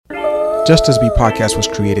Just As Be podcast was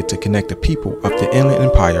created to connect the people of the Inland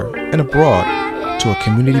Empire and abroad to a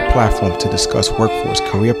community platform to discuss workforce,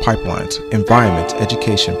 career pipelines, environment,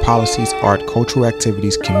 education, policies, art, cultural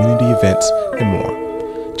activities, community events, and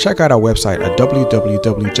more. Check out our website at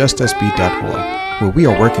www.justusbe.org, where we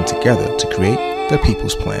are working together to create the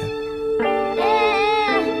People's Plan.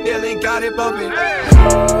 Got it bumping.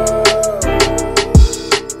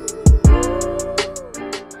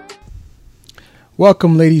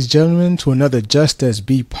 Welcome, ladies and gentlemen, to another Just As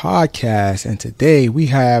Be podcast. And today we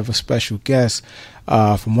have a special guest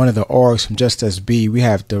from one of the orgs from Just As Be. We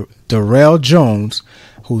have Darrell Jones,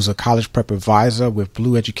 who's a college prep advisor with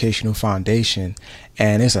Blue Educational Foundation.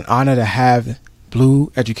 And it's an honor to have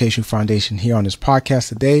Blue Education Foundation here on this podcast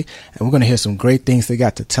today. And we're going to hear some great things they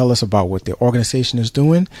got to tell us about what their organization is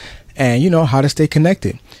doing and, how to stay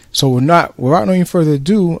connected. So without any further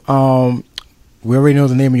ado, we already know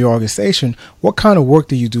the name of your organization. What kind of work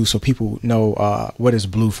do you do so people know what is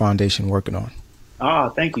Blue Foundation working on? Oh,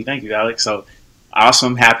 thank you, Alex. So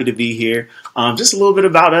awesome. Happy to be here. Just a little bit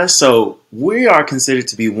about us. So we are considered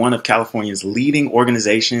to be one of California's leading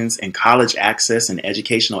organizations in college access and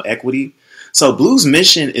educational equity. So Blue's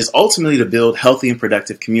mission is ultimately to build healthy and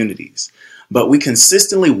productive communities. But we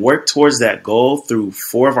consistently work towards that goal through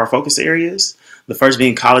 4 of our focus areas. The first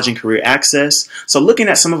being college and career access. So looking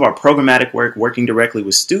at some of our programmatic work, working directly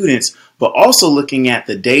with students, but also looking at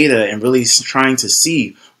the data and really trying to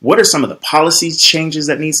see what are some of the policy changes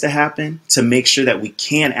that needs to happen to make sure that we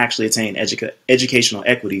can actually attain educational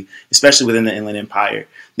equity, especially within the Inland Empire.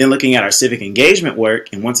 Then looking at our civic engagement work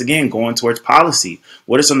and once again going towards policy.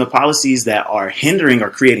 What are some of the policies that are hindering or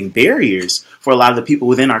creating barriers for a lot of the people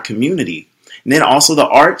within our community? And then also the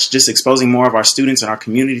arts, just exposing more of our students and our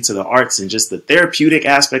community to the arts and just the therapeutic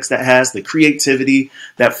aspects that has, the creativity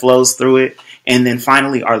that flows through it. And then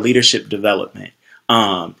finally, our leadership development.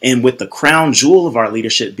 And with the crown jewel of our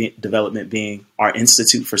leadership development being our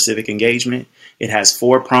Institute for Civic Engagement. It has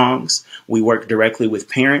 4 prongs. We work directly with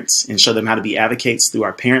parents and show them how to be advocates through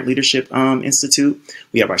our Parent Leadership Institute.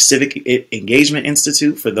 We have our Civic Engagement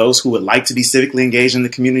Institute for those who would like to be civically engaged in the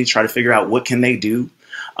community, try to figure out what can they do.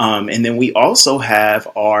 And then we also have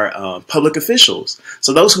our public officials.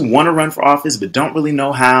 So those who want to run for office but don't really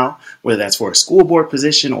know how, whether that's for a school board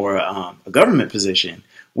position or a government position,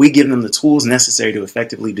 we give them the tools necessary to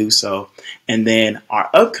effectively do so. And then our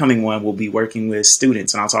upcoming one will be working with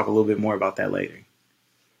students. And I'll talk a little bit more about that later.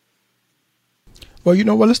 Well,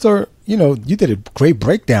 let's start. You did a great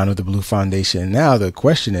breakdown of the Blue Foundation. Now the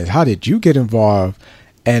question is, how did you get involved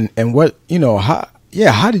and what, how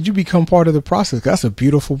did you become part of the process? That's a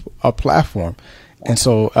beautiful platform. And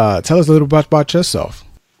so tell us a little bit about yourself.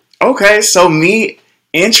 Okay. So me,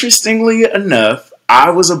 interestingly enough,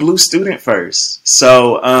 I was a Blue student first.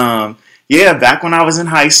 So, back when I was in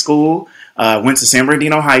high school, went to San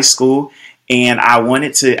Bernardino High School, and I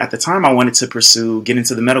wanted to pursue, get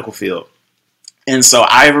into the medical field. And so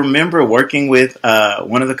I remember working with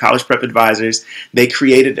one of the college prep advisors. They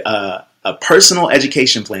created a personal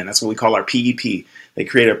education plan. That's what we call our PEP. They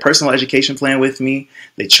created a personal education plan with me.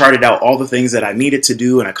 They charted out all the things that I needed to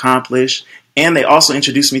do and accomplish. And they also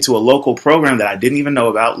introduced me to a local program that I didn't even know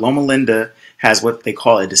about. Loma Linda has what they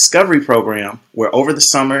call a discovery program, where over the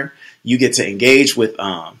summer you get to engage with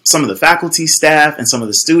some of the faculty, staff, and some of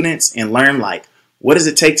the students and learn what does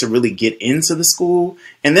it take to really get into the school,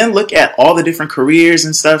 and then look at all the different careers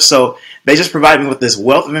and stuff. So they just provided me with this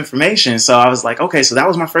wealth of information. So I was like, okay, so that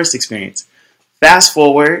was my first experience. Fast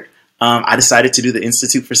forward, I decided to do the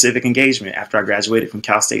Institute for Civic Engagement after I graduated from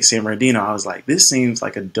Cal State San Bernardino. I was like, this seems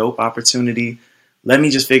like a dope opportunity. Let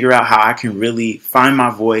me just figure out how I can really find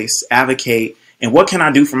my voice, advocate, and what can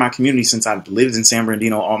I do for my community since I've lived in San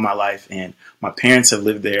Bernardino all my life and my parents have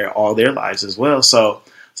lived there all their lives as well. So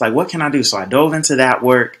it's like, what can I do? So I dove into that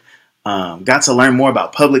work, got to learn more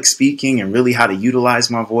about public speaking and really how to utilize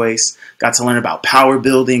my voice, got to learn about power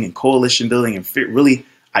building and coalition building and really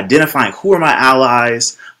identifying who are my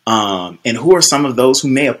allies and who are some of those who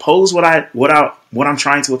may oppose what I'm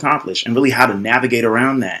trying to accomplish and really how to navigate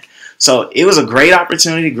around that. So it was a great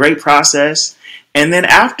opportunity, great process. And then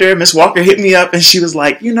after, Miss Walker hit me up and she was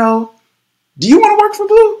like, do you want to work for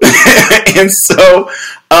Blue? And so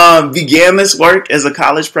began this work as a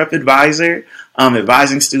college prep advisor,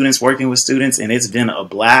 advising students, working with students, and it's been a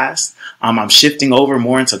blast. I'm shifting over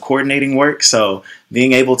more into coordinating work. So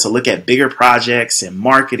being able to look at bigger projects and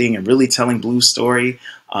marketing and really telling Blue's story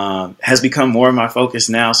has become more of my focus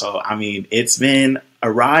now. So, it's been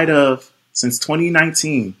a ride since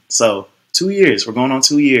 2019. So 2 years, we're going on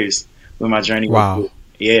 2 years with my journey. Wow.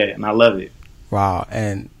 Yeah. And I love it. Wow.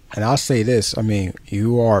 And I'll say this,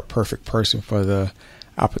 you are a perfect person for the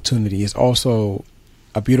opportunity. It's also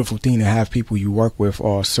a beautiful thing to have people you work with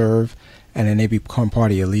or serve, and then they become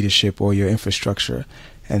part of your leadership or your infrastructure.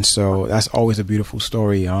 And so that's always a beautiful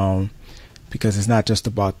story, because it's not just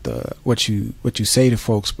about what you say to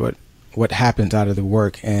folks, but what happens out of the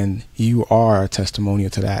work, and you are a testimonial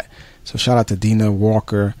to that. So shout out to Dina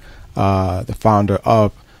Walker, the founder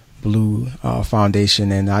of Blue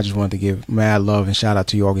Foundation, and I just wanted to give mad love and shout out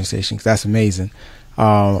to your organization, because that's amazing.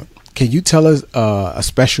 Can you tell us a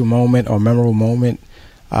special moment or memorable moment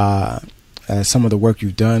as some of the work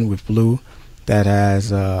you've done with Blue that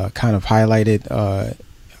has kind of highlighted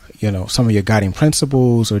some of your guiding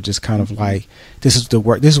principles, or just kind of like, this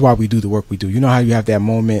is why we do the work we do? You know how you have that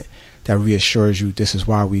moment that reassures you, this is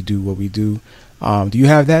why we do what we do. Do you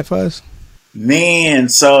have that for us? Man,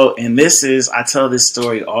 I tell this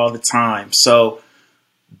story all the time. So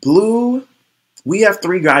Blue, we have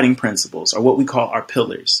 3 guiding principles, or what we call our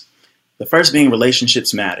pillars. The first being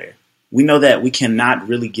relationships matter. We know that we cannot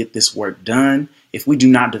really get this work done if we do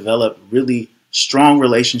not develop really strong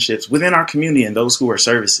relationships within our community and those who are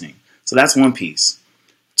servicing. So that's one piece.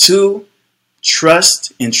 2,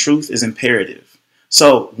 trust and truth is imperative.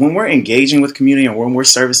 So when we're engaging with community and when we're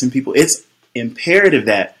servicing people, it's imperative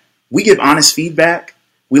that we give honest feedback.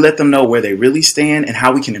 We let them know where they really stand and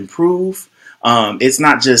how we can improve. It's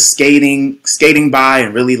not just skating by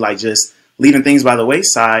and really like just leaving things by the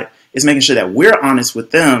wayside. It's making sure that we're honest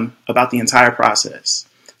with them about the entire process.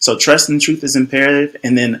 So trust and truth is imperative.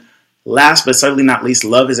 And then last but certainly not least,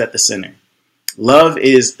 love is at the center. Love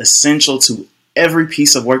is essential to every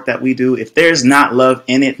piece of work that we do. If there's not love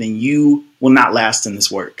in it, then you will not last in this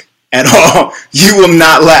work at all. You will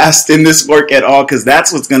not last in this work at all, because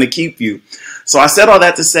that's what's going to keep you. So I said all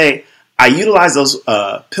that to say, I utilized those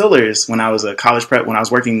pillars when I was a college prep, when I was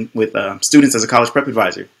working with students as a college prep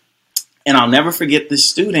advisor. And I'll never forget this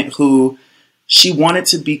student who, she wanted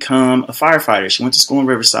to become a firefighter. She went to school in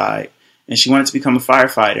Riverside and she wanted to become a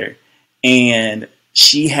firefighter. And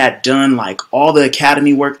she had done like all the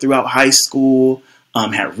academy work throughout high school,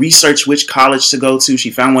 had researched which college to go to.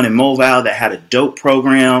 She found one in Mobile that had a dope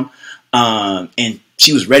program, and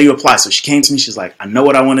she was ready to apply. So she came to me. She's like, I know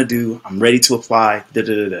what I want to do. I'm ready to apply.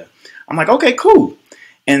 I'm like, okay, cool.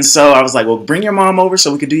 And so I was like, well, bring your mom over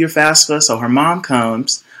so we could do your FAFSA. So her mom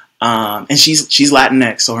comes, and she's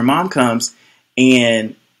Latinx. So her mom comes,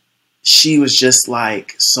 and she was just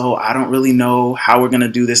like, so I don't really know how we're going to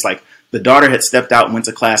do this. Like, the daughter had stepped out and went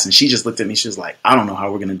to class, and she just looked at me. She was like, I don't know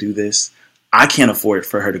how we're going to do this. I can't afford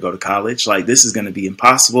for her to go to college. Like, this is going to be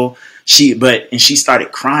impossible. And she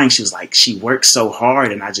started crying. She was like, she worked so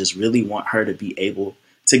hard, and I just really want her to be able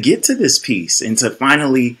to get to this piece and to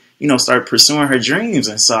finally, start pursuing her dreams.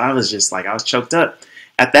 And so I was just like, I was choked up.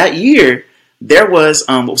 At that year, there was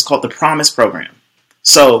what was called the Promise Program.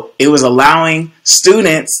 So it was allowing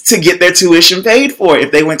students to get their tuition paid for.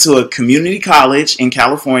 If they went to a community college in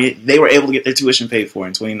California, they were able to get their tuition paid for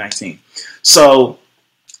in 2019. So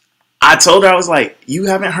I told her, I was like, you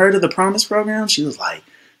haven't heard of the Promise Program? She was like,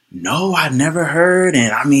 no, I've never heard.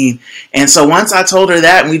 And so once I told her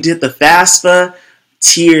that and we did the FAFSA,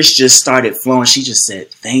 tears just started flowing. She just said,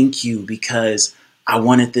 thank you, because I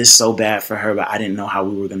wanted this so bad for her, but I didn't know how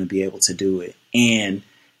we were going to be able to do it. And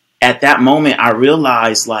at that moment, I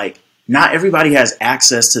realized, like, not everybody has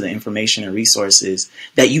access to the information and resources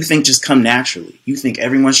that you think just come naturally. You think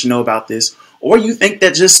everyone should know about this, or you think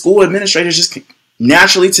that just school administrators just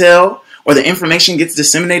naturally tell, or the information gets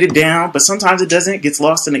disseminated down, but sometimes it doesn't. It gets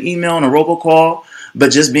lost in an email and a robocall.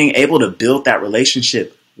 But just being able to build that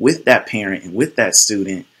relationship with that parent and with that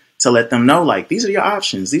student to let them know, like, these are your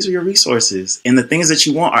options, these are your resources, and the things that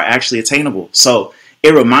you want are actually attainable. So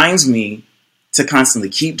it reminds me to constantly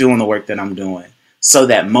keep doing the work that I'm doing, so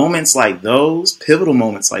that moments like those, pivotal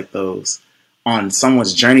moments like those, on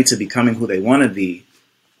someone's journey to becoming who they want to be,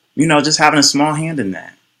 just having a small hand in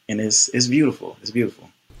that. And it's beautiful. It's beautiful.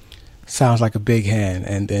 Sounds like a big hand.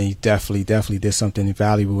 And then you definitely did something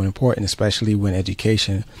valuable and important, especially when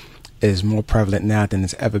education is more prevalent now than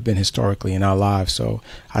it's ever been historically in our lives. So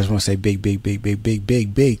I just want to say big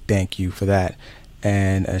thank you for that.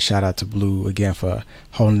 And a shout out to Blue again for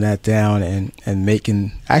holding that down and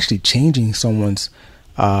changing someone's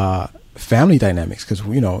family dynamics. Because,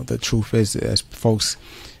 the truth is, as folks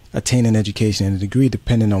attain an education and a degree,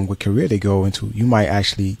 depending on what career they go into, you might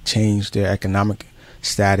actually change their economic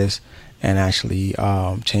status and actually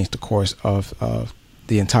change the course of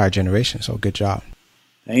the entire generation. So good job.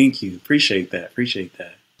 Thank you. Appreciate that.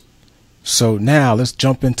 So now let's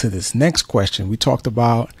jump into this next question. We talked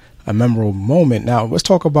about a memorable moment. Now let's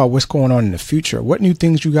talk about what's going on in the future. What new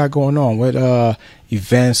things you got going on? What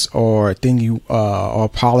events or thing you or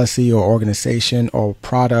policy or organization or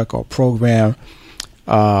product or program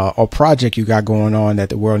or project you got going on that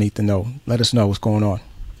the world needs to know? Let us know what's going on.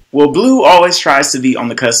 Well, Blue always tries to be on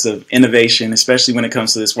the cusp of innovation, especially when it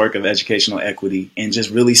comes to this work of educational equity and just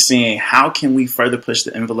really seeing how can we further push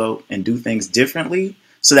the envelope and do things differently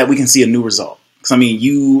so that we can see a new result. Because, I mean,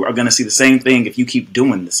 you are going to see the same thing if you keep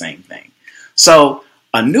doing the same thing. So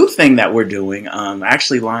a new thing that we're doing,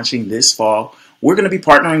 actually launching this fall, we're going to be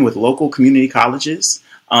partnering with local community colleges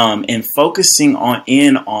and focusing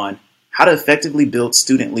on how to effectively build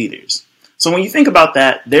student leaders. So when you think about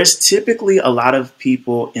that, there's typically a lot of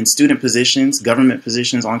people in student positions, government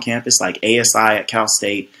positions on campus, like ASI at Cal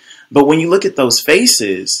State. But when you look at those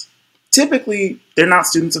faces, typically they're not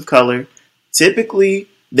students of color. Typically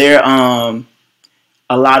they're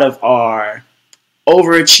a lot of our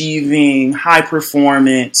overachieving, high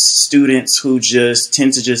performance students who just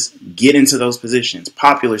tend to just get into those positions,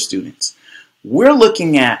 popular students. We're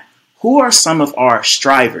looking at who are some of our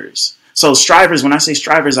strivers. So strivers, when I say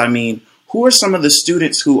strivers, I mean, who are some of the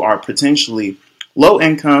students who are potentially low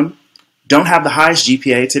income, don't have the highest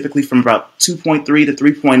GPA, typically from about 2.3 to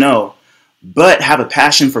 3.0, but have a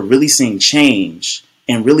passion for really seeing change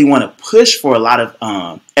and really want to push for a lot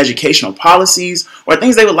of educational policies or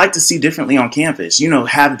things they would like to see differently on campus,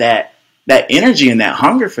 have that energy and that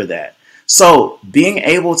hunger for that. So being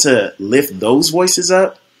able to lift those voices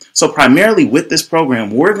up. So primarily with this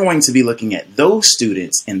program, we're going to be looking at those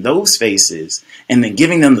students and those faces and then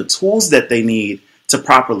giving them the tools that they need to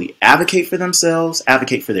properly advocate for themselves,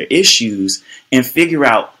 advocate for their issues, and figure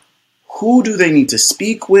out who do they need to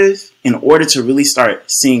speak with in order to really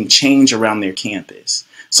start seeing change around their campus.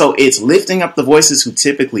 So it's lifting up the voices who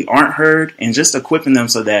typically aren't heard and just equipping them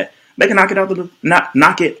so that they can knock it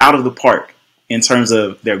out of the park in terms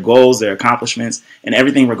of their goals, their accomplishments, and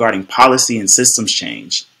everything regarding policy and systems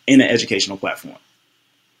change in an educational platform.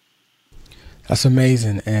 That's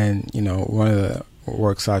amazing. And, one of the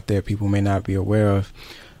works out there people may not be aware of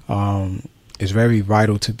is very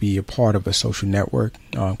vital to be a part of a social network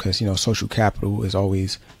because, social capital is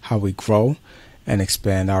always how we grow and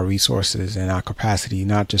expand our resources and our capacity,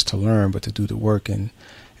 not just to learn, but to do the work and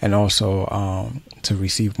also to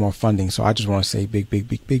receive more funding. So I just want to say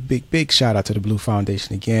big shout out to the Blue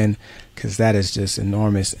Foundation again, because that is just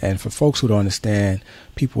enormous. And for folks who don't understand,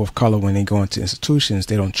 people of color, when they go into institutions,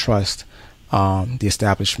 they don't trust the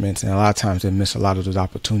establishments, and a lot of times they miss a lot of those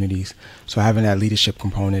opportunities. So having that leadership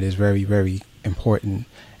component is very, very important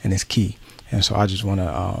and is key. And so I just want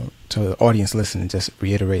to the audience listening, just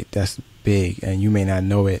reiterate that's big, and you may not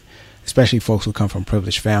know it, especially folks who come from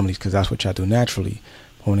privileged families, because that's what y'all do naturally.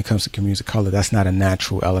 But when it comes to communities of color, that's not a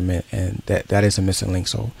natural element, and that is a missing link.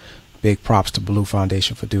 So big props to Blue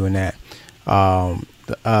Foundation for doing that.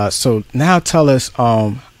 So now tell us,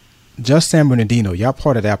 Just San Bernardino, y'all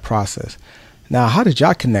part of that process. Now, how did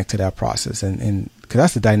y'all connect to that process? And because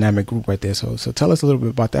that's a dynamic group right there. So tell us a little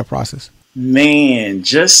bit about that process. Man,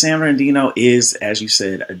 Just San Bernardino is, as you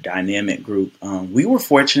said, a dynamic group. We were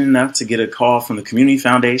fortunate enough to get a call from the Community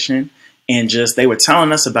Foundation, and they were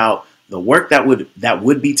telling us about the work that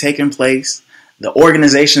would be taking place, the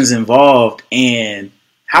organizations involved, and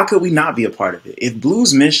how could we not be a part of it? If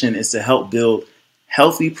Blue's mission is to help build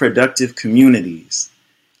healthy, productive communities,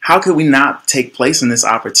 how could we not take place in this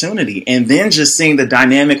opportunity? And then just seeing the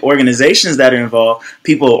dynamic organizations that are involved,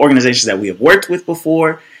 organizations that we have worked with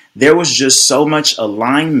before, there was just so much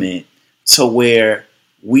alignment to where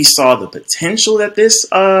we saw the potential that this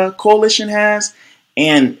coalition has,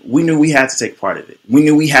 and we knew we had to take part of it. We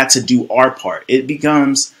knew we had to do our part. It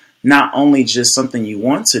becomes not only just something you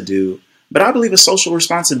want to do, but I believe a social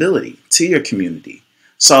responsibility to your community.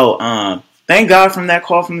 So thank God from that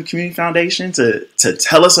call from the Community Foundation to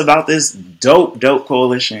tell us about this dope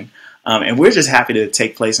coalition. And we're just happy to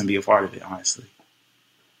take place and be a part of it, honestly.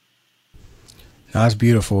 That's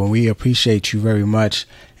beautiful, and we appreciate you very much.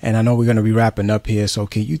 And I know we're going to be wrapping up here, so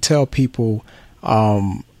can you tell people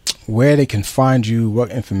where they can find you,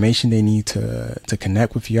 what information they need to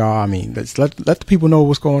connect with y'all? I mean, let's let the people know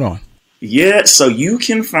what's going on. Yeah, so you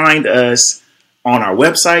can find us on our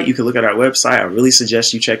website. You can look at our website. I really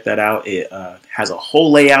suggest you check that out. It has a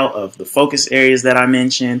whole layout of the focus areas that I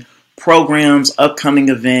mentioned, programs, upcoming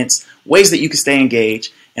events, ways that you can stay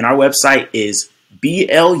engaged. And our website is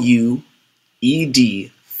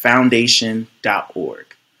BLUEDfoundation.org.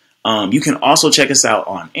 You can also check us out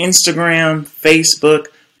on Instagram, Facebook,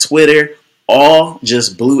 Twitter, all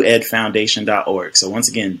just blueedfoundation.org. So once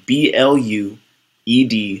again,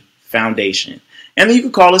 BLUED Foundation. And then you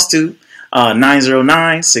can call us too.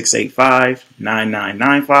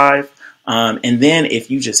 909-685-9995. And then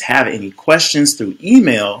if you just have any questions through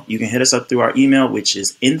email, you can hit us up through our email, which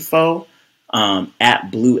is info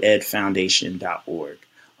at blueedfoundation.org.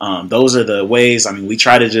 Those are the ways. I mean, we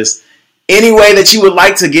try to just, any way that you would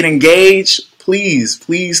like to get engaged, please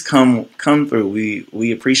come through.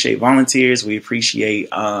 We appreciate volunteers. We appreciate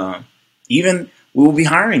even we will be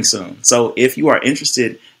hiring soon. So if you are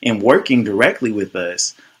interested in working directly with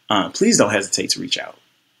us, please don't hesitate to reach out.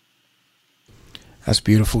 That's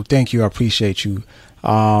beautiful. Thank you. I appreciate you.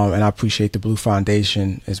 And I appreciate the Blue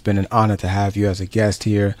Foundation. It's been an honor to have you as a guest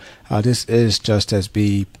here. This is Just As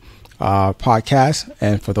Be podcast.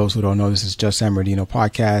 And for those who don't know, this is Just San Bernardino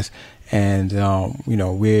podcast. And,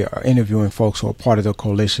 we are interviewing folks who are part of the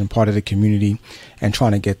coalition, part of the community, and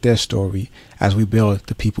trying to get their story as we build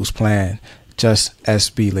the people's plan. Just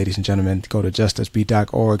SB, ladies and gentlemen. Go to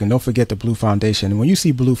justasb.org. And don't forget the Blue Foundation. And when you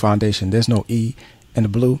see Blue Foundation, there's no E in the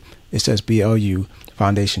blue. It says BLU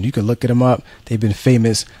Foundation. You can look at them up. They've been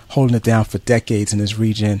famous, holding it down for decades in this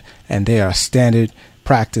region, and they are standard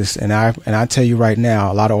practice. And I tell you right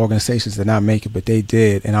now, a lot of organizations did not make it, but they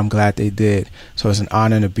did, and I'm glad they did. So it's an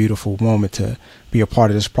honor and a beautiful moment to be a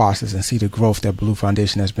part of this process and see the growth that Blue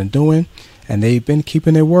Foundation has been doing. And they've been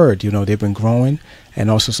keeping their word. They've been growing and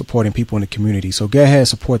also supporting people in the community. So go ahead and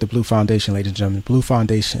support the Blue Foundation, ladies and gentlemen. Blue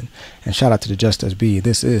Foundation. And shout out to the Just SB.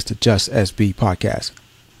 This is the Just SB podcast.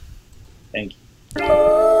 Thank you.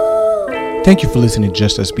 Thank you for listening to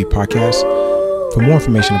Just SB podcast. For more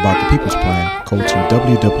information about the People's Plan, go to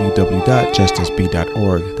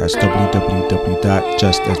www.justsb.org. That's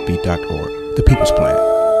www.justsb.org. The People's Plan.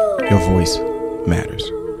 Your voice matters.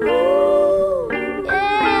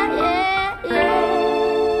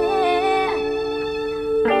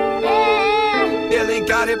 Billy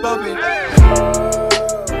got it bumping.